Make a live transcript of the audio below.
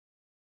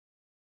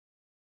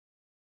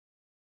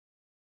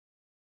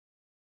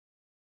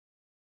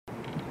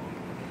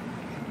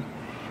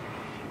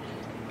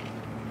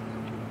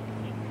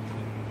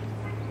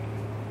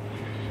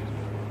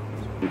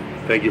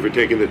Thank you for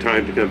taking the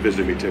time to come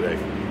visit me today.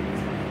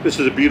 This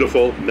is a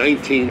beautiful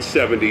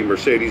 1970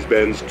 Mercedes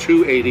Benz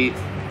 280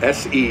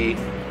 SE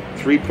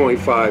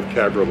 3.5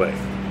 Cabriolet.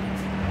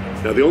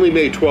 Now they only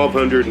made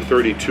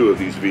 1,232 of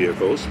these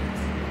vehicles,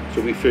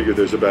 so we figure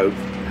there's about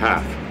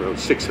half, around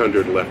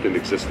 600 left in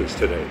existence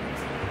today.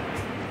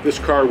 This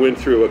car went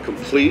through a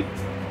complete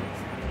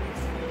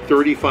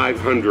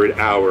 3,500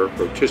 hour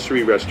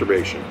rotisserie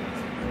restoration.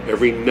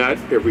 Every nut,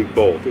 every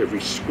bolt, every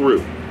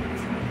screw,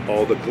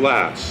 all the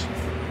glass,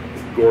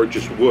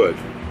 gorgeous wood,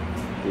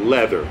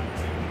 leather,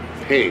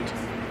 paint,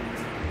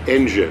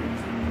 engine.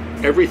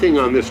 Everything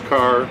on this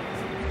car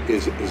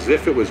is as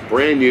if it was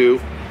brand new.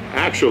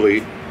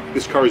 Actually,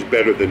 this car is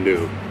better than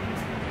new,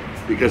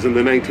 because in the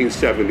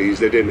 1970s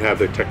they didn't have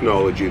the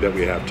technology that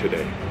we have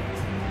today.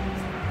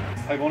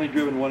 I've only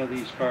driven one of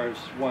these cars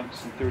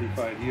once in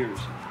 35 years.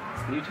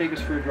 Can you take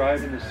us for a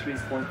drive in this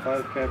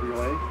 3.5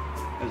 Cabriolet?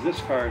 As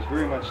this car is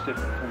very much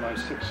different from my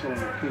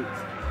 6-cylinder coupe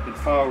in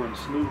power and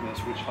smoothness,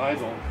 which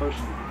I've owned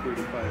personally for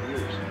 35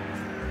 years.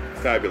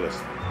 Fabulous.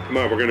 Come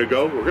on, we're going to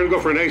go. We're going to go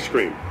for an ice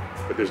cream,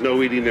 but there's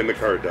no eating in the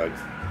car, Doug.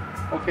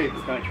 Okay,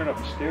 but can I turn up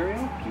the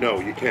stereo? No,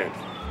 you can't.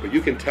 But you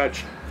can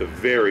touch the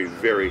very,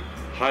 very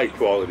high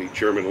quality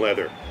German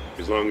leather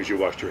as long as you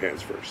washed your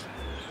hands first.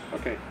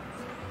 Okay.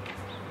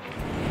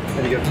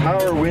 And you got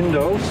power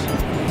windows,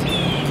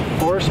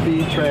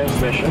 4-speed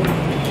transmission.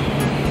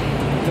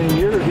 I mean,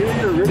 you're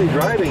really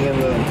driving in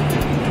the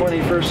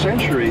 21st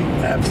century.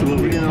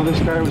 Absolutely. Even though this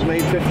car was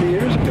made 50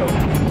 years ago.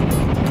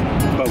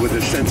 But with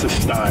a sense of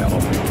style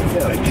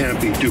that can't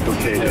be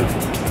duplicated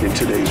in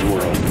today's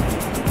world.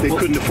 They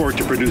couldn't afford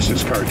to produce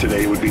this car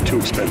today. It would be too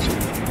expensive.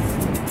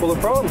 Well,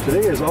 the problem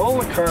today is all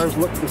the cars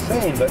look the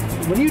same, but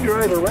when you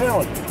drive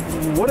around,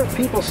 what do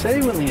people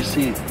say when they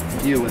see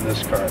you in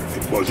this car?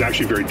 Well, it's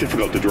actually very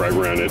difficult to drive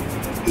around it,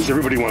 because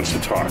everybody wants to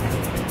talk.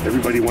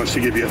 Everybody wants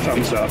to give you a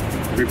thumbs up.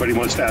 Everybody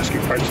wants to ask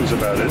you questions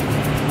about it.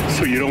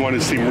 So you don't want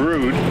to seem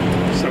rude.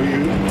 So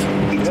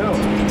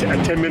a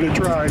 10-minute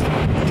drive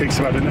takes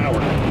about an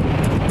hour.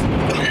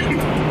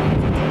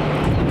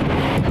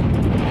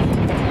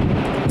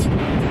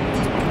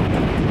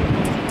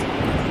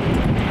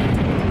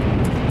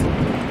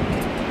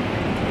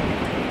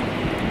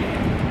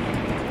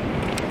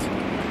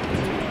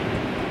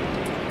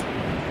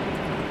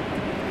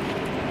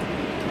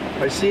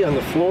 I see on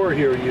the floor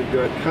here you've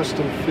got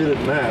custom fitted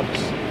maps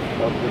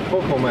of the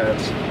cocoa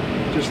mats,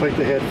 just like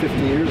they had 50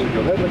 years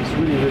ago. That looks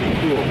really, really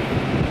cool.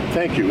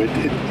 Thank you.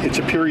 It's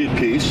a period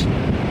piece,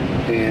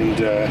 and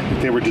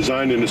they were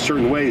designed in a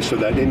certain way so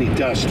that any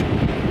dust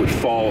would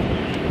fall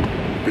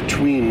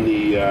between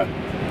the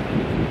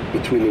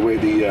way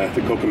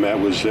the cocoa mat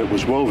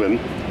was woven.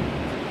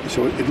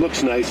 So it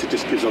looks nice. It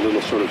just gives a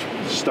little sort of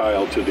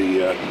style to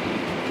the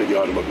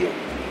automobile.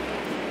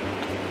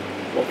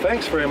 Well,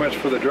 thanks very much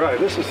for the drive.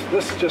 This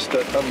is just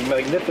a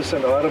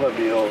magnificent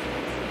automobile.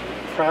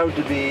 Proud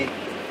to be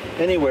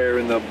anywhere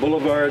in the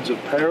boulevards of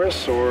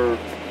Paris or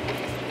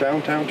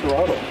downtown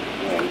Toronto.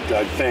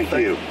 Doug, thank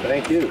you.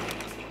 Thank you.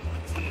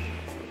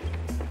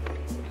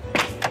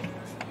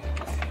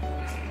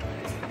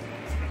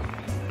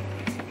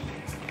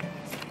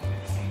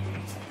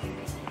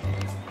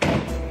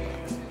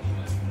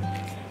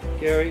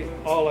 Gary,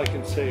 all I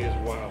can say is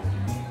wow.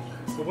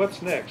 So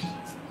what's next?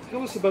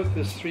 Tell us about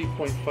this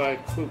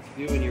 3.5 coupe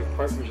you and your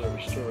partners are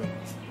restoring.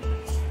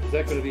 Is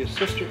that going to be a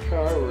sister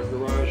car or a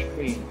garage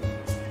queen?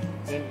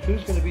 And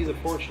who's going to be the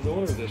fortunate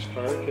owner of this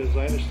car? Because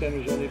I understand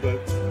there's only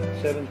about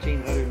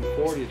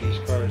 1,740 of these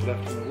cars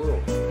left in the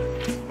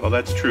world. Well,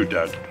 that's true,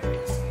 Doug.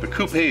 The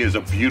coupe is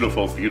a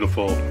beautiful,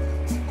 beautiful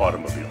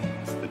automobile.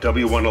 The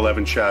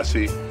W111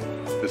 chassis.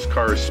 This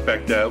car is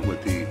spec'd out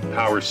with the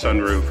power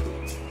sunroof,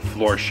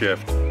 floor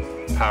shift,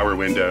 power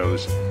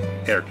windows,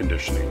 air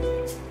conditioning.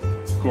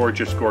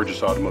 Gorgeous,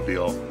 gorgeous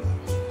automobile.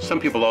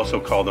 Some people also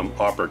call them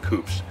opera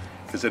coupes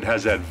because it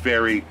has that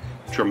very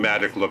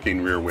dramatic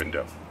looking rear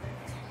window.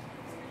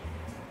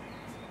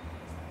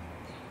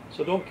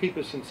 So don't keep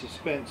us in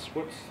suspense.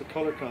 What's the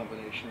color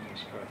combination in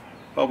this car?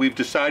 Well, we've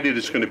decided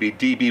it's going to be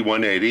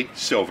DB180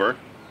 silver,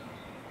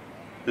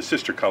 the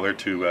sister color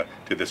to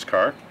this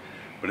car,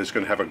 but it's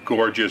going to have a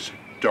gorgeous,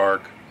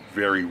 dark,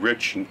 very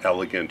rich and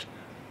elegant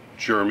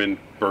German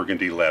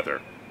burgundy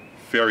leather.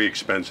 Very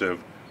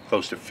expensive.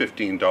 Close to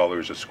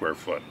 $15 a square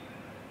foot.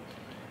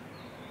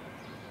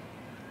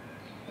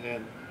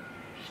 And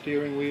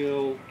steering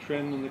wheel,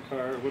 trim in the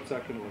car, what's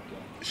that going to look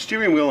like? The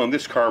steering wheel on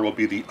this car will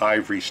be the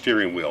ivory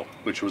steering wheel,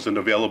 which was an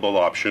available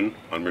option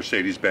on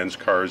Mercedes Benz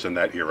cars in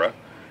that era.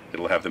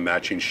 It'll have the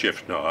matching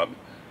shift knob.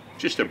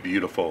 Just a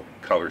beautiful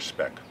color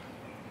spec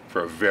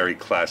for a very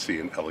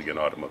classy and elegant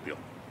automobile.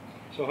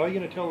 So how are you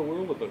going to tell the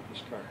world about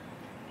this car?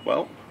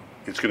 Well,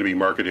 it's going to be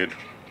marketed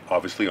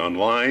obviously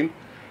online.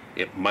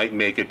 It might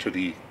make it to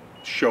the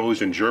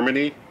shows in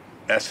Germany,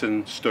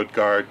 Essen,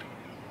 Stuttgart,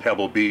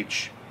 Pebble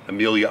Beach,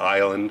 Amelia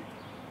Island.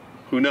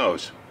 Who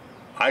knows?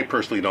 I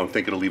personally don't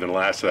think it'll even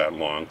last that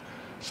long.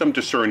 Some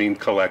discerning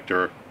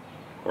collector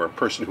or a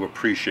person who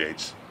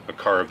appreciates a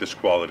car of this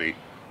quality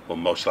will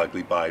most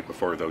likely buy it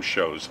before those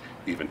shows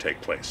even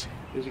take place.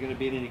 Is it going to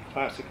be in any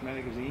classic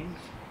magazines?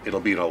 It'll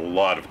be in a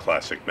lot of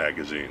classic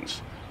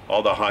magazines.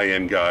 All the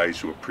high-end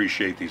guys who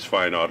appreciate these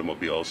fine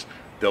automobiles,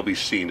 they'll be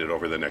seeing it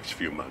over the next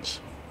few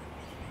months.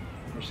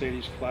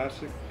 Mercedes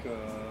Classic,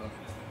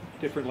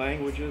 different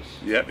languages?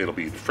 Yep, it'll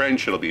be in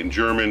French, it'll be in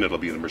German, it'll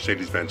be in the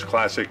Mercedes Benz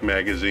Classic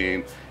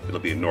magazine, it'll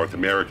be in North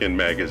American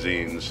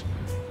magazines.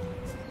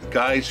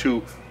 Guys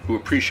who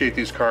appreciate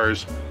these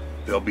cars,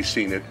 they'll be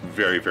seeing it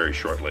very, very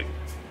shortly.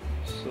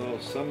 So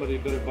somebody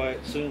better buy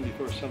it soon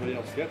before somebody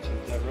else gets it,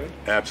 is that right?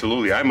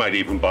 Absolutely, I might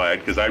even buy it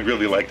because I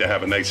really like to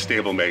have a nice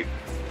stablemate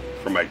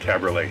for my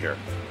Cabriolet here.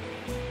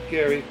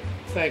 Gary,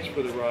 thanks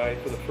for the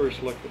ride, for the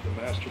first look at the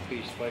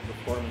masterpiece by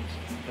Performance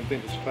and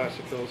Vintage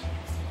Classicals,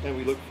 and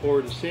we look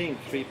forward to seeing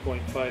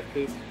 3.5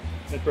 Coupe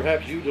and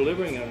perhaps you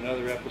delivering on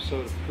another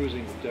episode of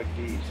Cruising with Doug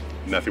Dees.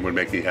 Nothing would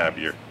make me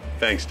happier.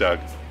 Thanks, Doug.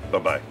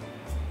 Bye-bye.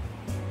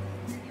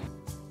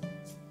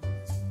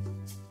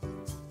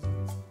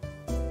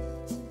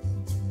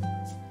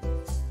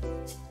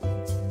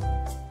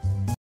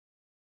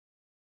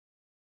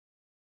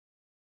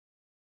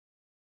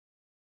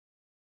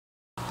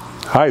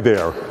 Hi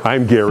there,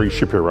 I'm Gary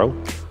Shapiro.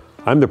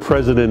 I'm the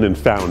president and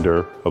founder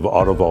of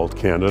AutoVault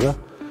Canada,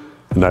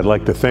 and I'd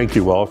like to thank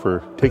you all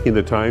for taking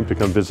the time to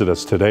come visit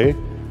us today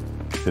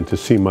and to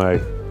see my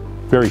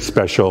very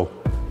special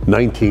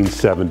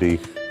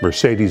 1970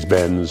 Mercedes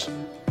Benz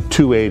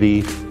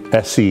 280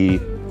 SE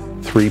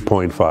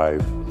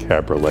 3.5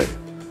 Cabriolet.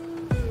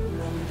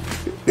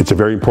 It's a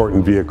very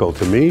important vehicle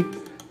to me.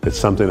 It's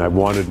something I've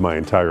wanted my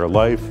entire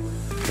life,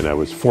 and I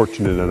was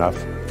fortunate enough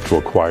to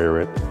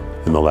acquire it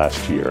in the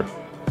last year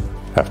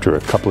after a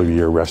couple of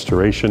year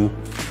restoration.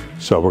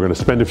 So we're going to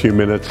spend a few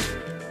minutes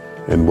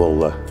and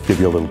we'll give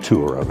you a little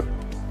tour of it.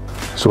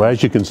 So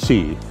as you can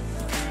see,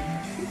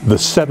 the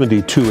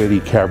 280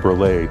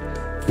 Cabriolet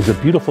is a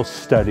beautiful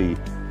study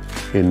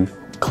in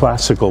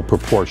classical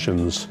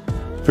proportions,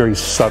 very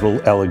subtle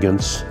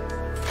elegance.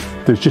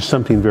 There's just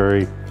something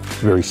very,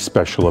 very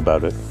special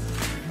about it.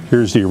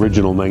 Here's the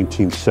original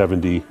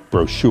 1970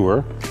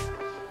 brochure.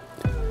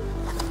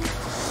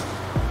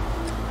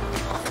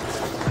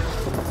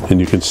 And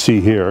you can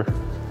see here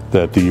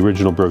that the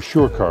original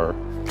brochure car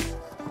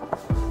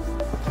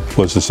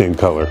was the same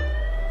color.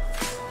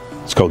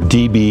 It's called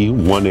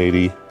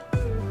DB180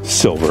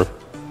 Silver.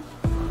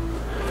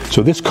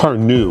 So this car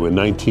new in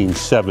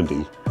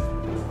 1970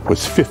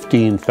 was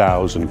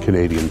 15,000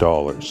 Canadian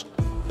dollars.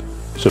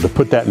 So to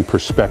put that in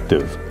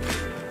perspective,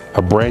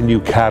 a brand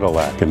new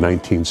Cadillac in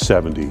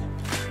 1970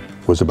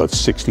 was about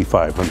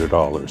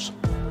 $6,500.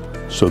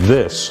 So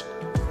this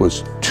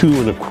was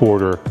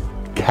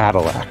 2.25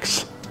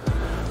 Cadillacs.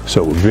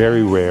 So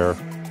very rare.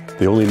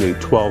 They only made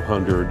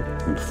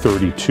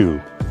 1,232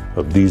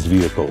 of these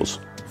vehicles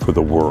for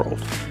the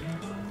world.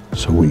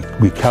 So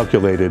we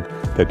calculated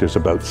that there's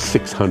about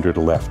 600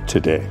 left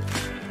today.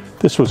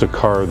 This was a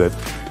car that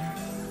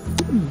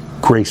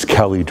Grace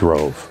Kelly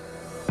drove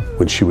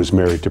when she was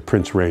married to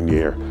Prince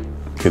Rainier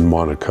in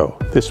Monaco.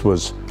 This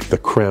was the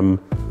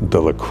creme de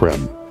la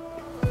creme.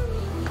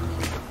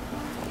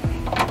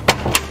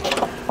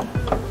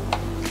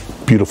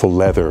 Beautiful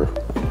leather,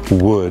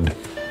 wood,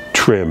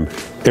 trim,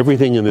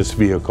 everything in this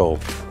vehicle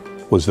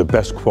was the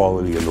best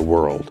quality in the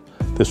world.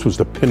 This was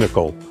the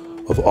pinnacle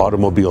of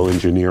automobile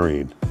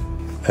engineering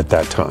at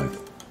that time.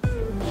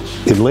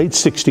 In late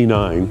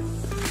 '69,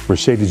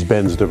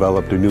 Mercedes-Benz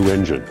developed a new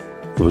engine.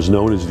 It was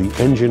known as the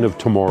engine of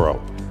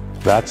tomorrow.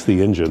 That's the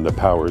engine that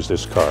powers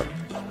this car.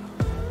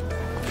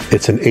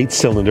 It's an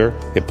 8-cylinder.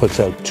 It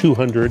puts out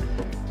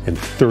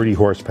 230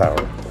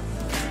 horsepower.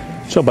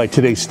 So by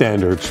today's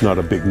standards, not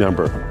a big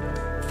number.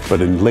 But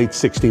in late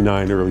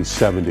 '69, early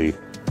 '70,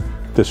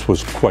 this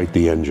was quite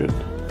the engine.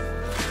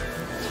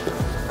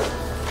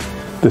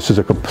 This is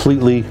a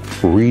completely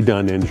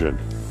redone engine.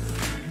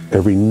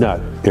 Every nut,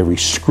 every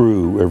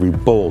screw, every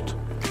bolt,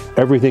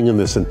 everything in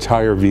this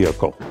entire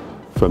vehicle,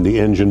 from the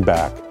engine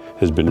back,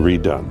 has been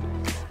redone.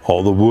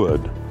 All the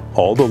wood,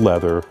 all the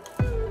leather,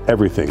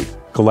 everything,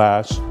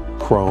 glass,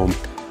 chrome,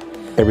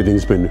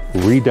 everything's been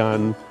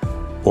redone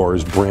or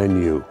is brand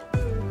new,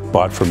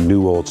 bought from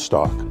new old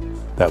stock.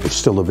 That was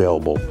still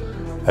available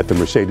at the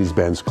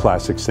Mercedes-Benz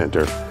Classic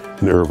Center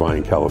in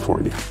Irvine,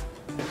 California.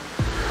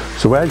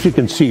 So as you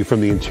can see from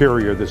the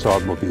interior of this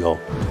automobile,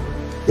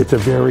 it's a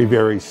very,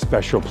 very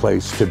special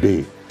place to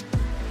be.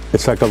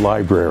 It's like a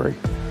library.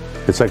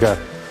 It's like a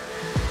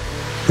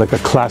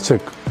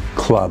classic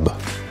club,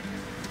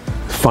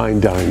 fine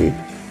dining.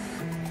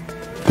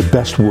 The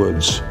best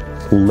woods,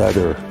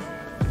 leather,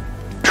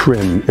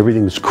 trim,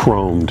 everything's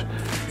chromed.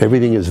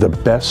 Everything is the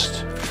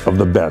best of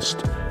the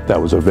best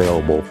that was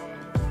available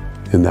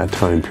in that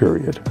time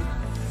period.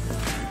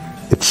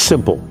 It's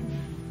simple,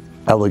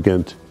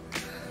 elegant,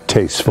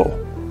 tasteful.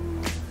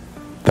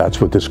 That's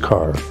what this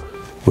car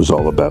was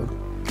all about.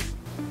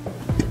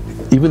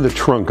 Even the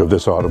trunk of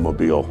this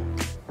automobile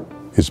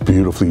is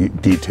beautifully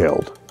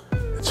detailed.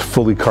 It's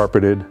fully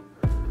carpeted.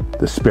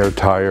 The spare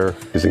tire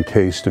is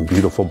encased in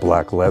beautiful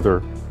black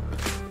leather.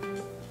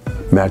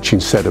 Matching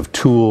set of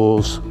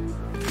tools.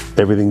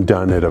 Everything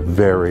done at a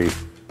very,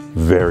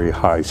 very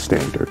high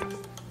standard.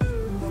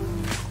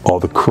 All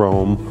the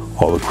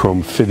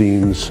chrome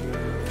fittings,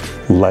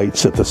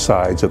 lights at the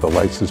sides of the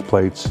license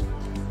plates,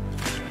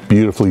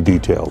 beautifully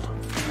detailed.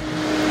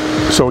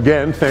 So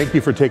again, thank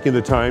you for taking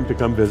the time to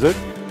come visit.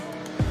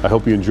 I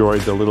hope you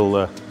enjoyed the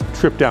little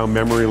trip down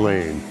memory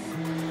lane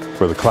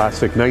for the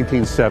classic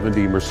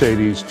 1970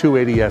 Mercedes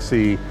 280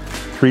 SE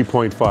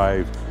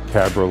 3.5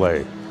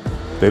 Cabriolet.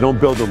 They don't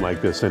build them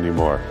like this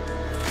anymore.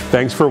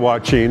 Thanks for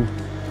watching.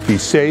 Be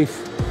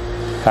safe.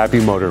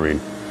 Happy motoring.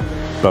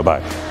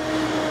 Bye-bye.